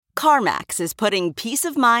CarMax is putting peace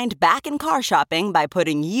of mind back in car shopping by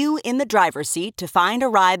putting you in the driver's seat to find a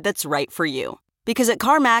ride that's right for you. Because at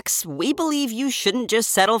CarMax, we believe you shouldn't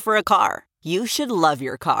just settle for a car. You should love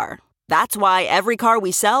your car. That's why every car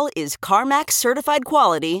we sell is CarMax certified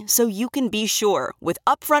quality, so you can be sure with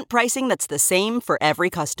upfront pricing that's the same for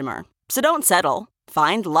every customer. So don't settle.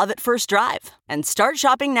 Find love at first drive and start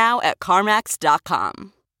shopping now at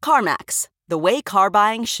CarMax.com. CarMax, the way car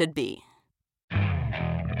buying should be.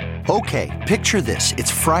 Okay, picture this.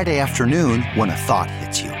 It's Friday afternoon when a thought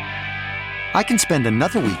hits you. I can spend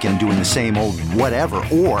another weekend doing the same old whatever,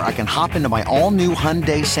 or I can hop into my all-new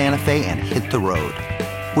Hyundai Santa Fe and hit the road.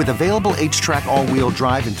 With available H-Track all-wheel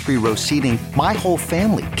drive and 3-row seating, my whole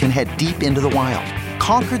family can head deep into the wild.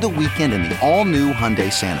 Conquer the weekend in the all-new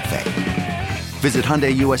Hyundai Santa Fe. Visit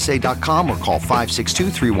HyundaiUSA.com or call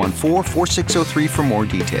 562-314-4603 for more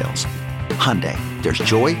details. Hyundai, there's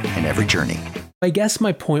joy in every journey. I guess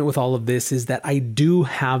my point with all of this is that I do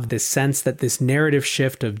have this sense that this narrative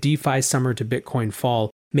shift of DeFi summer to Bitcoin fall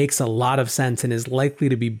makes a lot of sense and is likely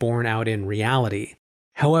to be borne out in reality.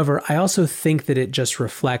 However, I also think that it just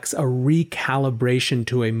reflects a recalibration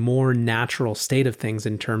to a more natural state of things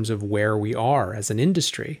in terms of where we are as an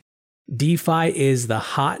industry. DeFi is the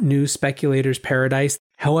hot new speculator's paradise.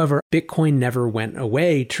 However, Bitcoin never went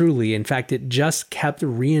away, truly. In fact, it just kept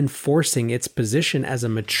reinforcing its position as a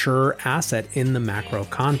mature asset in the macro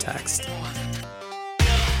context.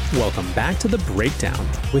 Welcome back to The Breakdown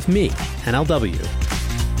with me, NLW.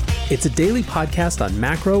 It's a daily podcast on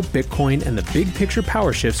macro, Bitcoin, and the big picture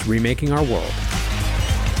power shifts remaking our world.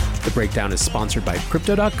 The Breakdown is sponsored by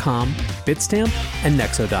Crypto.com, Bitstamp, and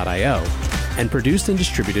Nexo.io, and produced and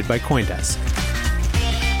distributed by CoinDesk.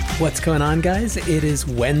 What's going on, guys? It is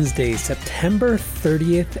Wednesday, September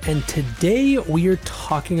 30th, and today we are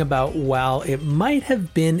talking about, while it might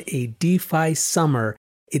have been a DeFi summer,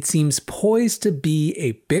 it seems poised to be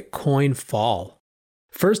a Bitcoin fall.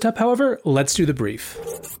 First up, however, let's do the brief.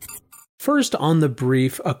 First on the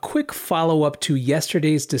brief, a quick follow-up to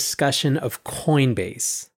yesterday's discussion of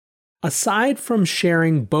Coinbase. Aside from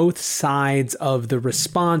sharing both sides of the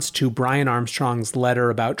response to Brian Armstrong's letter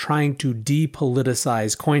about trying to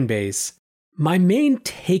depoliticize Coinbase, my main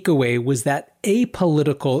takeaway was that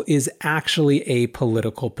apolitical is actually a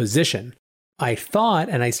political position. I thought,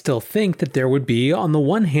 and I still think, that there would be, on the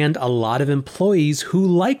one hand, a lot of employees who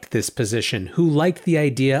liked this position, who liked the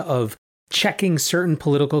idea of checking certain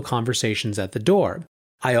political conversations at the door.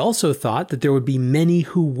 I also thought that there would be many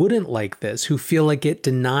who wouldn't like this, who feel like it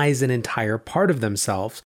denies an entire part of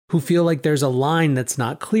themselves, who feel like there's a line that's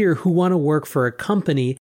not clear, who want to work for a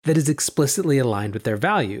company that is explicitly aligned with their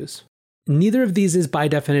values. Neither of these is by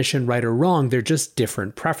definition right or wrong, they're just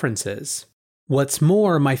different preferences. What's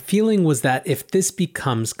more, my feeling was that if this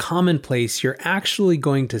becomes commonplace, you're actually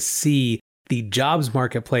going to see the jobs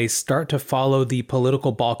marketplace start to follow the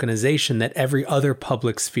political balkanization that every other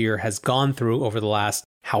public sphere has gone through over the last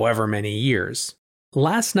however many years.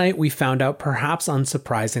 Last night, we found out, perhaps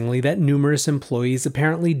unsurprisingly, that numerous employees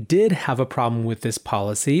apparently did have a problem with this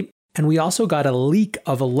policy, and we also got a leak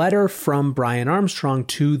of a letter from Brian Armstrong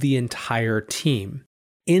to the entire team.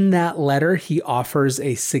 In that letter, he offers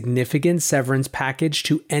a significant severance package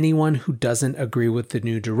to anyone who doesn't agree with the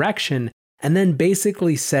new direction, and then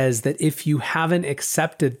basically says that if you haven't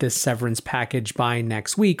accepted this severance package by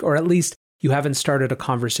next week, or at least you haven't started a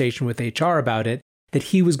conversation with HR about it, that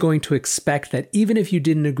he was going to expect that even if you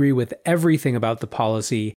didn't agree with everything about the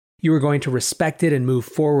policy, you were going to respect it and move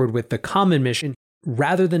forward with the common mission,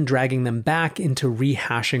 rather than dragging them back into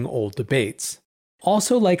rehashing old debates.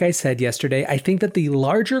 Also, like I said yesterday, I think that the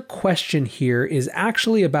larger question here is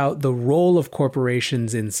actually about the role of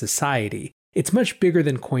corporations in society. It's much bigger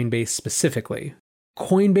than Coinbase specifically.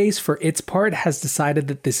 Coinbase, for its part, has decided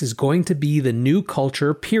that this is going to be the new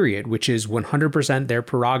culture, period, which is 100% their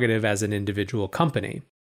prerogative as an individual company.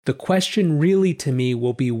 The question really, to me,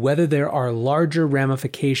 will be whether there are larger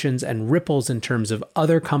ramifications and ripples in terms of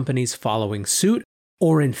other companies following suit,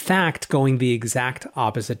 or in fact going the exact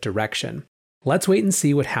opposite direction. Let's wait and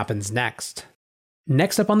see what happens next.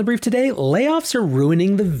 Next up on the brief today, layoffs are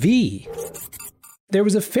ruining the V. There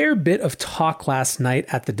was a fair bit of talk last night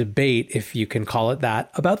at the debate, if you can call it that,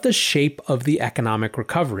 about the shape of the economic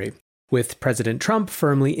recovery, with President Trump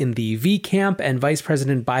firmly in the V camp and Vice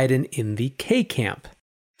President Biden in the K camp.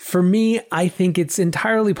 For me, I think it's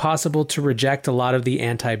entirely possible to reject a lot of the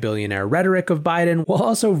anti-billionaire rhetoric of Biden, while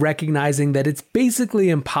also recognizing that it's basically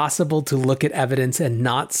impossible to look at evidence and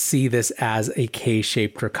not see this as a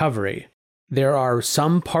K-shaped recovery. There are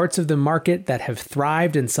some parts of the market that have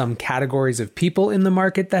thrived and some categories of people in the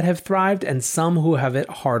market that have thrived and some who have it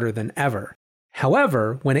harder than ever.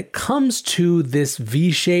 However, when it comes to this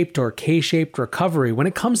V-shaped or K-shaped recovery, when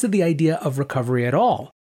it comes to the idea of recovery at all,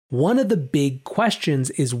 one of the big questions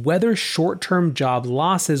is whether short-term job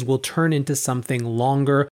losses will turn into something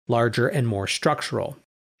longer, larger, and more structural.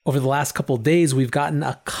 Over the last couple of days, we've gotten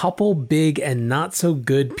a couple big and not so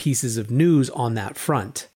good pieces of news on that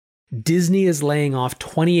front. Disney is laying off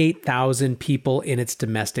 28,000 people in its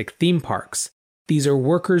domestic theme parks. These are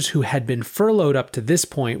workers who had been furloughed up to this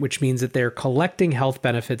point, which means that they're collecting health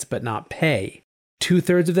benefits but not pay.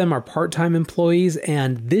 2/3 of them are part-time employees,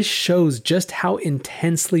 and this shows just how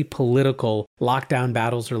intensely political lockdown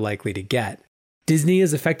battles are likely to get. Disney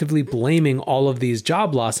is effectively blaming all of these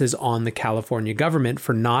job losses on the California government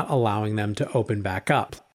for not allowing them to open back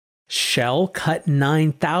up. Shell cut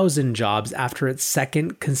 9,000 jobs after its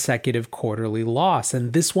second consecutive quarterly loss,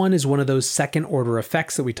 and this one is one of those second-order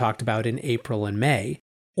effects that we talked about in April and May.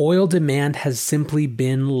 Oil demand has simply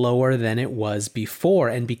been lower than it was before,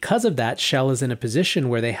 and because of that, Shell is in a position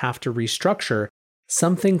where they have to restructure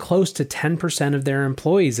something close to 10% of their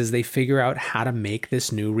employees as they figure out how to make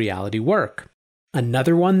this new reality work.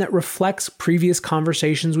 Another one that reflects previous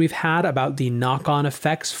conversations we've had about the knock-on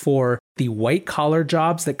effects for the white-collar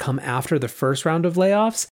jobs that come after the first round of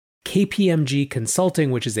layoffs, KPMG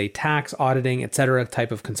Consulting, which is a tax, auditing, etc.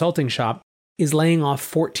 type of consulting shop, is laying off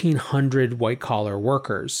 1,400 white-collar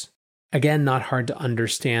workers. Again, not hard to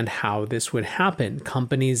understand how this would happen.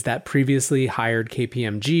 Companies that previously hired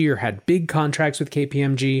KPMG or had big contracts with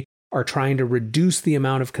KPMG are trying to reduce the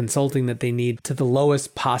amount of consulting that they need to the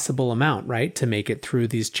lowest possible amount, right, to make it through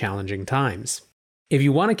these challenging times. If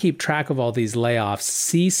you want to keep track of all these layoffs,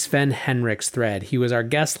 see Sven Henrich's thread. He was our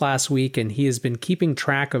guest last week, and he has been keeping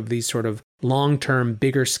track of these sort of long-term,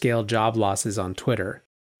 bigger-scale job losses on Twitter.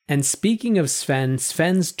 And speaking of Sven,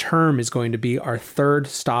 Sven's term is going to be our third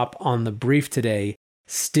stop on the brief today,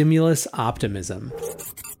 stimulus optimism.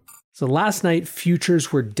 So last night,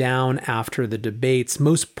 futures were down after the debates,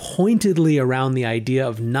 most pointedly around the idea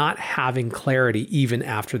of not having clarity even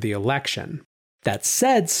after the election. That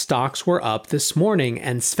said, stocks were up this morning,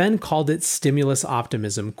 and Sven called it stimulus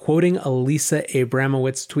optimism, quoting a Lisa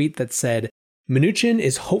Abramowitz tweet that said, "Mnuchin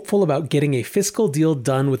is hopeful about getting a fiscal deal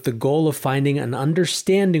done with the goal of finding an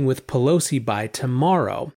understanding with Pelosi by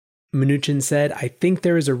tomorrow." Mnuchin said, "I think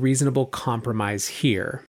there is a reasonable compromise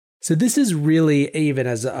here." So this is really, even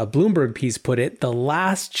as a Bloomberg piece put it, the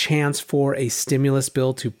last chance for a stimulus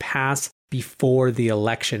bill to pass before the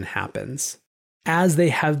election happens. As they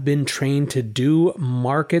have been trained to do,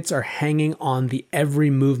 markets are hanging on the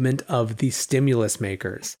every movement of the stimulus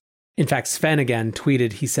makers. In fact, Sven again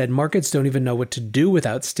tweeted, he said, "Markets don't even know what to do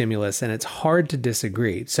without stimulus, and it's hard to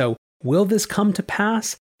disagree." So will this come to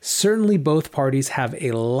pass? Certainly both parties have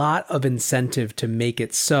a lot of incentive to make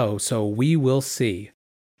it so we will see.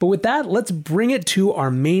 But with that, let's bring it to our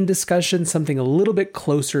main discussion, something a little bit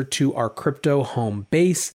closer to our crypto home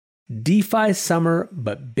base. DeFi summer,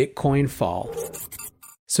 but Bitcoin fall.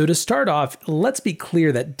 So to start off, let's be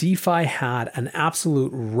clear that DeFi had an absolute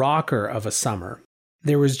rocker of a summer.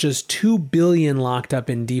 There was just $2 billion locked up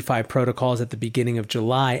in DeFi protocols at the beginning of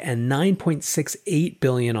July and $9.68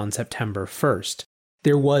 billion on September 1st.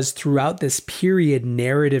 There was throughout this period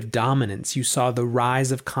narrative dominance. You saw the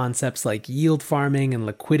rise of concepts like yield farming and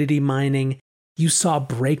liquidity mining. You saw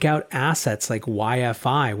breakout assets like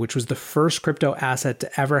YFI, which was the first crypto asset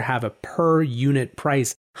to ever have a per unit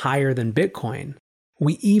price higher than Bitcoin.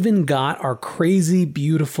 We even got our crazy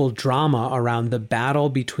beautiful drama around the battle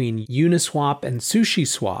between Uniswap and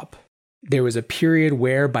SushiSwap. There was a period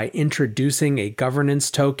where by introducing a governance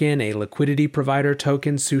token, a liquidity provider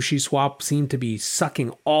token, SushiSwap seemed to be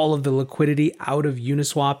sucking all of the liquidity out of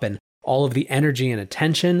Uniswap and all of the energy and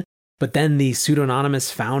attention. But then the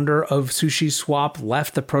pseudonymous founder of SushiSwap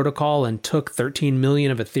left the protocol and took 13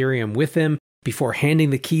 million of Ethereum with him before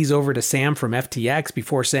handing the keys over to Sam from FTX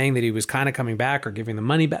before saying that he was kind of coming back or giving the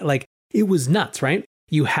money back. Like, it was nuts, right?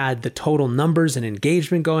 You had the total numbers and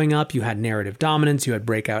engagement going up. You had narrative dominance. You had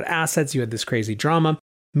breakout assets. You had this crazy drama.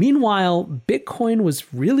 Meanwhile, Bitcoin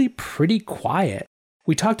was really pretty quiet.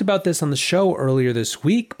 We talked about this on the show earlier this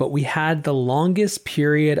week, but we had the longest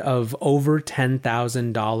period of over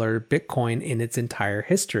 $10,000 Bitcoin in its entire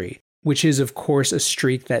history, which is, of course, a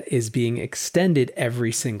streak that is being extended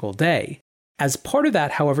every single day. As part of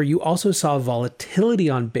that, however, you also saw volatility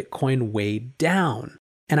on Bitcoin way down.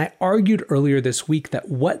 And I argued earlier this week that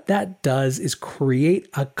what that does is create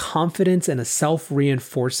a confidence and a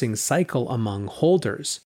self-reinforcing cycle among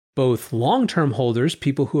holders. Both long-term holders,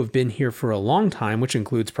 people who have been here for a long time, which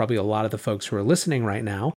includes probably a lot of the folks who are listening right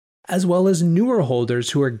now, as well as newer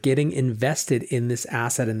holders who are getting invested in this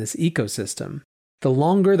asset and this ecosystem. The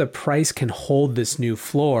longer the price can hold this new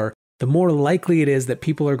floor, the more likely it is that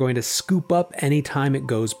people are going to scoop up anytime it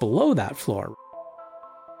goes below that floor.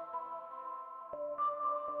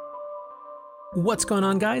 What's going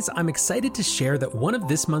on, guys? I'm excited to share that one of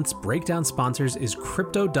this month's breakdown sponsors is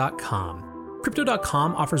Crypto.com.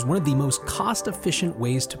 Crypto.com offers one of the most cost-efficient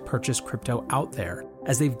ways to purchase crypto out there,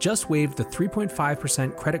 as they've just waived the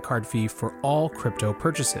 3.5% credit card fee for all crypto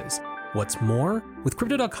purchases. What's more, with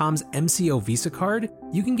Crypto.com's MCO Visa card,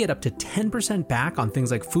 you can get up to 10% back on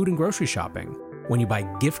things like food and grocery shopping. When you buy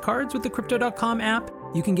gift cards with the Crypto.com app,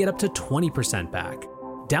 you can get up to 20% back.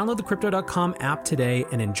 Download the Crypto.com app today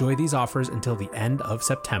and enjoy these offers until the end of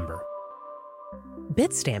September.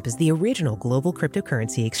 Bitstamp is the original global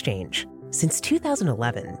cryptocurrency exchange. Since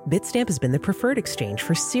 2011, Bitstamp has been the preferred exchange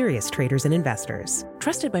for serious traders and investors,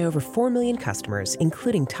 trusted by over 4 million customers,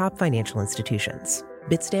 including top financial institutions.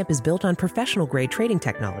 Bitstamp is built on professional-grade trading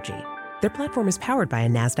technology. Their platform is powered by a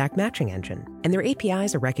NASDAQ matching engine, and their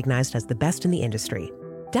APIs are recognized as the best in the industry.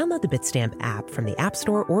 Download the Bitstamp app from the App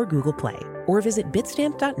Store or Google Play, or visit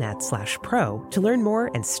bitstamp.net/pro to learn more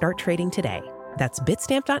and start trading today. That's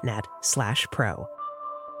bitstamp.net/pro.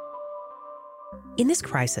 In this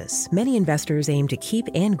crisis, many investors aim to keep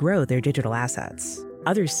and grow their digital assets.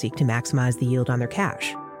 Others seek to maximize the yield on their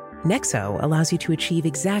cash. Nexo allows you to achieve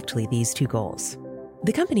exactly these two goals.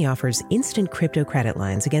 The company offers instant crypto credit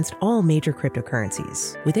lines against all major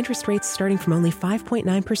cryptocurrencies, with interest rates starting from only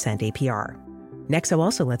 5.9% APR. Nexo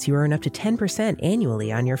also lets you earn up to 10%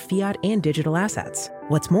 annually on your fiat and digital assets.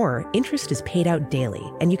 What's more, interest is paid out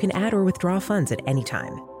daily, and you can add or withdraw funds at any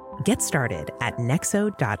time. Get started at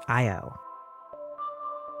nexo.io.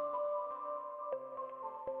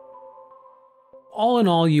 All in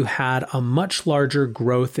all, you had a much larger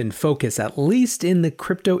growth in focus, at least in the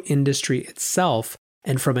crypto industry itself,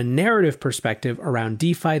 and from a narrative perspective around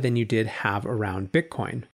DeFi than you did have around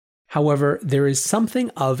Bitcoin. However, there is something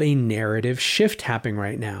of a narrative shift happening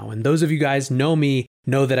right now. And those of you guys know me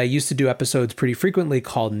know that I used to do episodes pretty frequently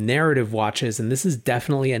called Narrative Watches, and this is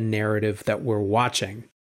definitely a narrative that we're watching.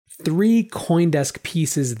 3 CoinDesk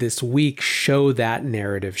pieces this week show that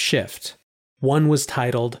narrative shift. One was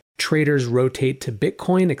titled, "Traders Rotate to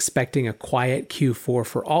Bitcoin Expecting a Quiet Q4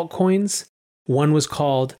 for Altcoins." One was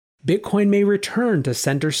called, "Bitcoin May Return to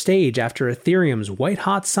Center Stage After Ethereum's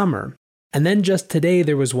White-Hot Summer." And then just today,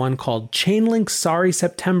 there was one called "Chainlink's Sorry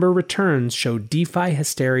September Returns Show DeFi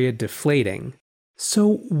Hysteria Deflating."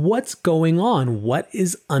 So what's going on? What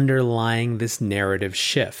is underlying this narrative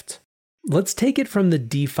shift? Let's take it from the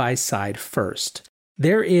DeFi side first.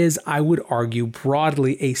 There is, I would argue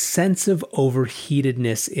broadly, a sense of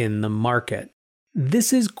overheatedness in the market.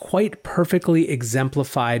 This is quite perfectly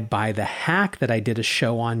exemplified by the hack that I did a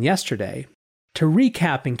show on yesterday. To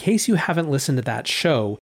recap, in case you haven't listened to that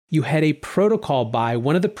show, you had a protocol by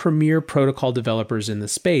one of the premier protocol developers in the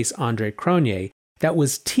space, Andre Cronje, that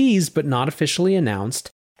was teased but not officially announced,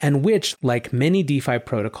 and which, like many DeFi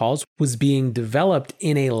protocols, was being developed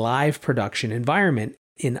in a live production environment.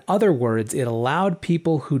 In other words, it allowed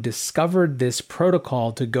people who discovered this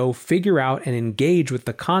protocol to go figure out and engage with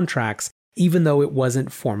the contracts even though it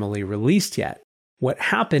wasn't formally released yet. What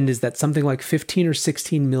happened is that something like $15 or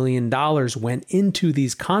 $16 million went into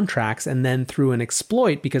these contracts, and then through an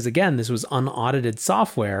exploit, because again, this was unaudited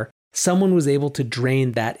software, someone was able to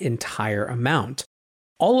drain that entire amount.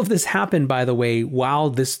 All of this happened, by the way, while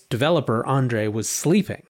this developer, Andre, was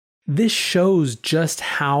sleeping. This shows just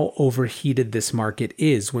how overheated this market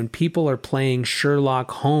is when people are playing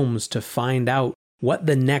Sherlock Holmes to find out what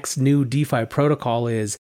the next new DeFi protocol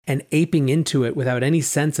is and aping into it without any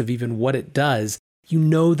sense of even what it does. You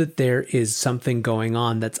know that there is something going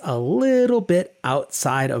on that's a little bit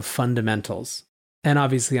outside of fundamentals. And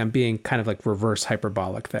obviously I'm being kind of like reverse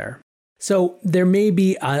hyperbolic there. So there may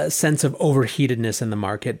be a sense of overheatedness in the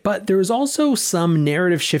market, but there is also some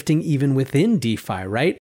narrative shifting even within DeFi,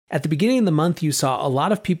 right? At the beginning of the month, you saw a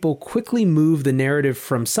lot of people quickly move the narrative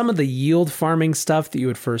from some of the yield farming stuff that you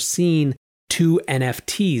had first seen to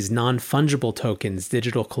NFTs, non-fungible tokens,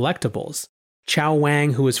 digital collectibles. Chao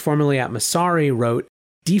Wang, who was formerly at Messari, wrote,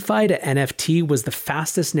 "DeFi to NFT was the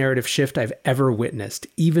fastest narrative shift I've ever witnessed,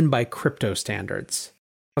 even by crypto standards."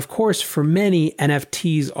 Of course, for many,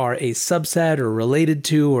 NFTs are a subset or related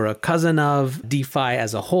to or a cousin of DeFi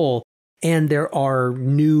as a whole, and there are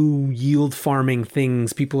new yield farming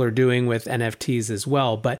things people are doing with NFTs as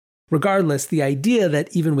well. But regardless, the idea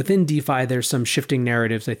that even within DeFi there's some shifting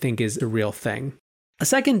narratives, I think, is a real thing. A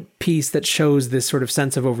second piece that shows this sort of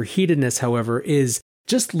sense of overheatedness, however, is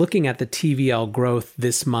just looking at the TVL growth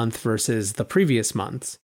this month versus the previous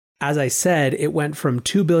months. As I said, it went from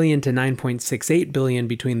 $2 billion to $9.68 billion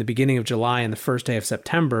between the beginning of July and the first day of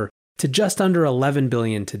September to just under $11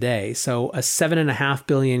 billion today. So a $7.5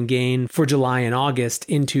 billion gain for July and August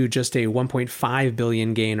into just a $1.5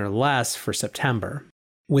 billion gain or less for September.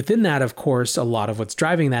 Within that, of course, a lot of what's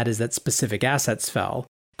driving that is that specific assets fell.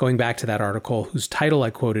 Going back to that article whose title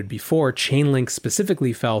I quoted before, Chainlink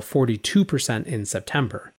specifically fell 42% in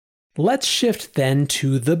September. Let's shift then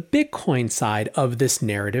to the Bitcoin side of this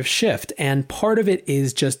narrative shift, and part of it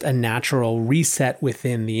is just a natural reset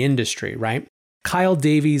within the industry, right? Kyle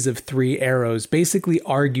Davies of Three Arrows basically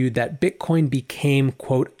argued that Bitcoin became,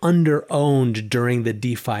 quote, under-owned during the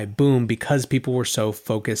DeFi boom because people were so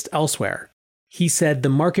focused elsewhere. He said the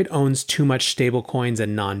market owns too much stablecoins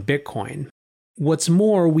and non-Bitcoin. What's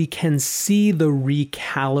more, we can see the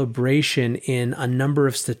recalibration in a number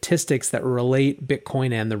of statistics that relate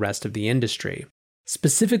Bitcoin and the rest of the industry.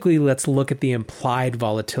 Specifically, let's look at the implied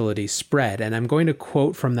volatility spread. And I'm going to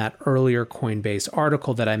quote from that earlier Coinbase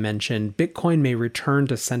article that I mentioned, Bitcoin may return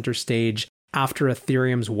to center stage after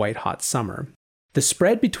Ethereum's white-hot summer. The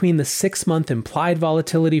spread between the 6-month implied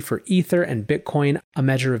volatility for Ether and Bitcoin, a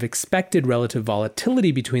measure of expected relative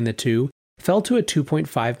volatility between the two, fell to a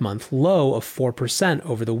 2.5-month low of 4%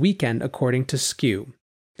 over the weekend, according to Skew.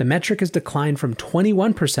 The metric has declined from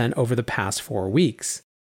 21% over the past 4 weeks.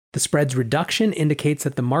 The spread's reduction indicates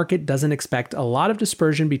that the market doesn't expect a lot of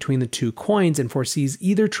dispersion between the two coins and foresees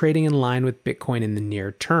either trading in line with Bitcoin in the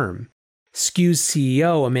near term. Skew's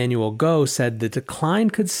CEO, Emmanuel Go, said the decline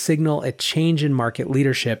could signal a change in market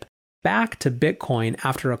leadership back to Bitcoin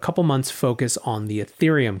after a couple months' focus on the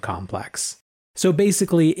Ethereum complex. So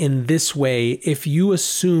basically, in this way, if you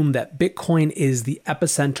assume that Bitcoin is the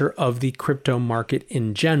epicenter of the crypto market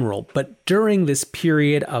in general, but during this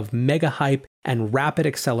period of mega hype and rapid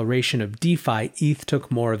acceleration of DeFi, ETH took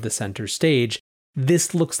more of the center stage,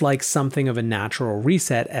 this looks like something of a natural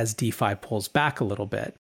reset as DeFi pulls back a little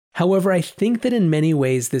bit. However, I think that in many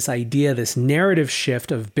ways, this narrative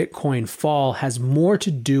shift of Bitcoin fall has more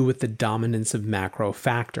to do with the dominance of macro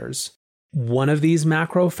factors. One of these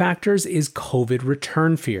macro factors is COVID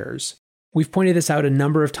return fears. We've pointed this out a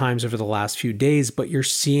number of times over the last few days, but you're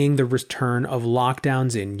seeing the return of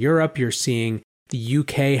lockdowns in Europe. You're seeing the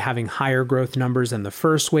UK having higher growth numbers than the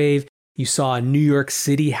first wave. You saw New York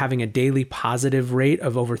City having a daily positive rate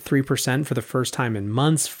of over 3% for the first time in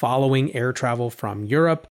months following air travel from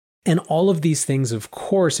Europe. And all of these things, of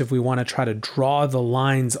course, if we want to try to draw the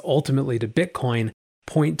lines ultimately to Bitcoin,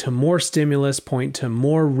 point to more stimulus, point to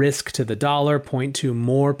more risk to the dollar, point to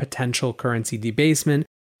more potential currency debasement,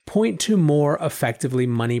 point to more effectively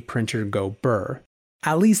money printer go burr.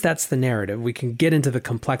 At least that's the narrative. We can get into the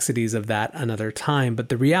complexities of that another time, but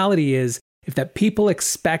the reality is, if that people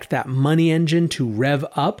expect that money engine to rev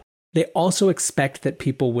up, they also expect that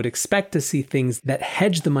people would expect to see things that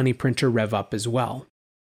hedge the money printer rev up as well.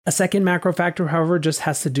 A second macro factor, however, just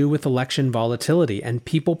has to do with election volatility, and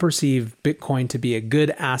people perceive Bitcoin to be a good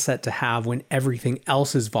asset to have when everything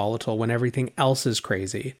else is volatile, when everything else is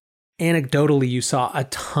crazy. Anecdotally, you saw a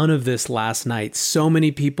ton of this last night. So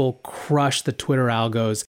many people crushed the Twitter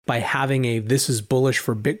algos by having a "this is bullish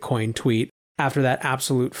for Bitcoin" tweet after that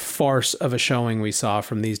absolute farce of a showing we saw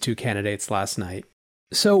from these two candidates last night.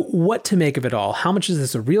 So what to make of it all? How much is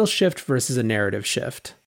this a real shift versus a narrative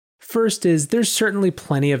shift? First is, there's certainly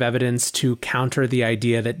plenty of evidence to counter the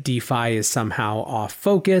idea that DeFi is somehow off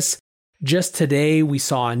focus. Just today, we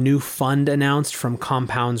saw a new fund announced from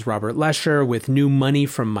Compound's Robert Lesher with new money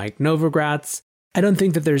from Mike Novogratz. I don't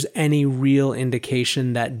think that there's any real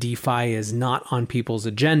indication that DeFi is not on people's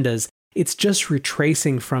agendas. It's just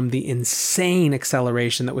retracing from the insane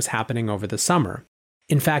acceleration that was happening over the summer.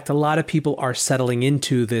 In fact, a lot of people are settling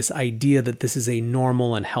into this idea that this is a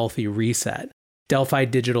normal and healthy reset. Delphi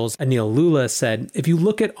Digital's Anil Lula said, if you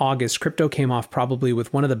look at August, crypto came off probably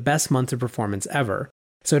with one of the best months of performance ever.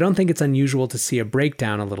 So I don't think it's unusual to see a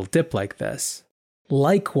breakdown, a little dip like this.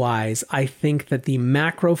 Likewise, I think that the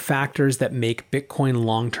macro factors that make Bitcoin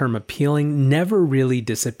long-term appealing never really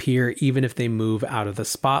disappear, even if they move out of the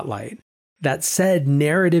spotlight. That said,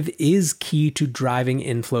 narrative is key to driving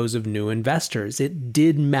inflows of new investors. It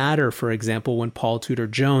did matter, for example, when Paul Tudor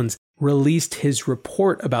Jones released his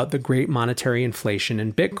report about the great monetary inflation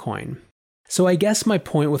in Bitcoin. So I guess my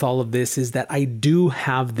point with all of this is that I do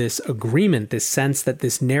have this agreement, this sense that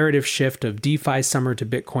this narrative shift of DeFi summer to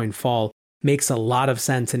Bitcoin fall makes a lot of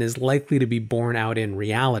sense and is likely to be borne out in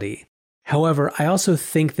reality. However, I also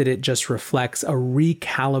think that it just reflects a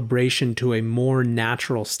recalibration to a more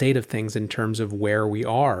natural state of things in terms of where we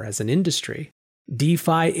are as an industry.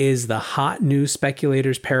 DeFi is the hot new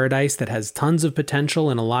speculator's paradise that has tons of potential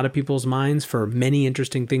in a lot of people's minds for many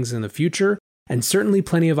interesting things in the future, and certainly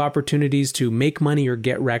plenty of opportunities to make money or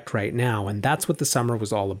get wrecked right now, and that's what the summer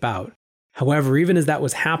was all about. However, even as that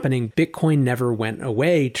was happening, Bitcoin never went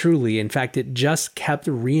away, truly. In fact, it just kept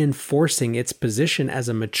reinforcing its position as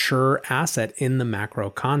a mature asset in the macro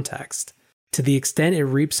context. To the extent it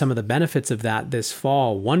reaped some of the benefits of that this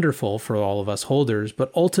fall, wonderful for all of us holders,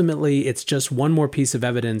 but ultimately it's just one more piece of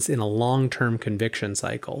evidence in a long-term conviction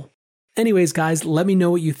cycle. Anyways, guys, let me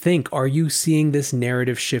know what you think. Are you seeing this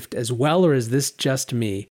narrative shift as well, or is this just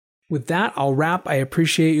me? With that, I'll wrap. I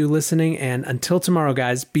appreciate you listening, and until tomorrow,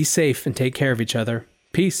 guys, be safe and take care of each other.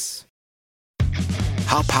 Peace.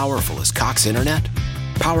 How powerful is Cox Internet?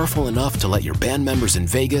 Powerful enough to let your band members in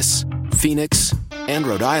Vegas, Phoenix, and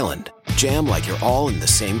Rhode Island jam like you're all in the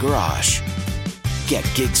same garage. Get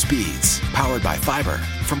gig speeds powered by fiber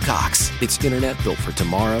from Cox. It's internet built for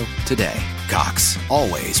tomorrow, today. Cox,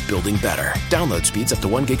 always building better. Download speeds up to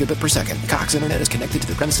 1 gigabit per second. Cox Internet is connected to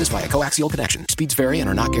the premises via coaxial connection. Speeds vary and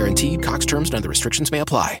are not guaranteed. Cox terms and other restrictions may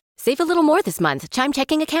apply. Save a little more this month. Chime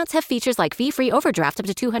checking accounts have features like fee-free overdraft up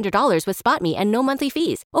to $200 with SpotMe and no monthly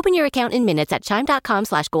fees. Open your account in minutes at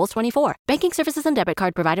chime.com/goals24. Banking services and debit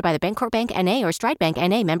card provided by the Bancorp Bank N.A. or Stride Bank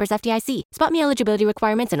N.A. members FDIC. SpotMe eligibility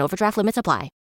requirements and overdraft limits apply.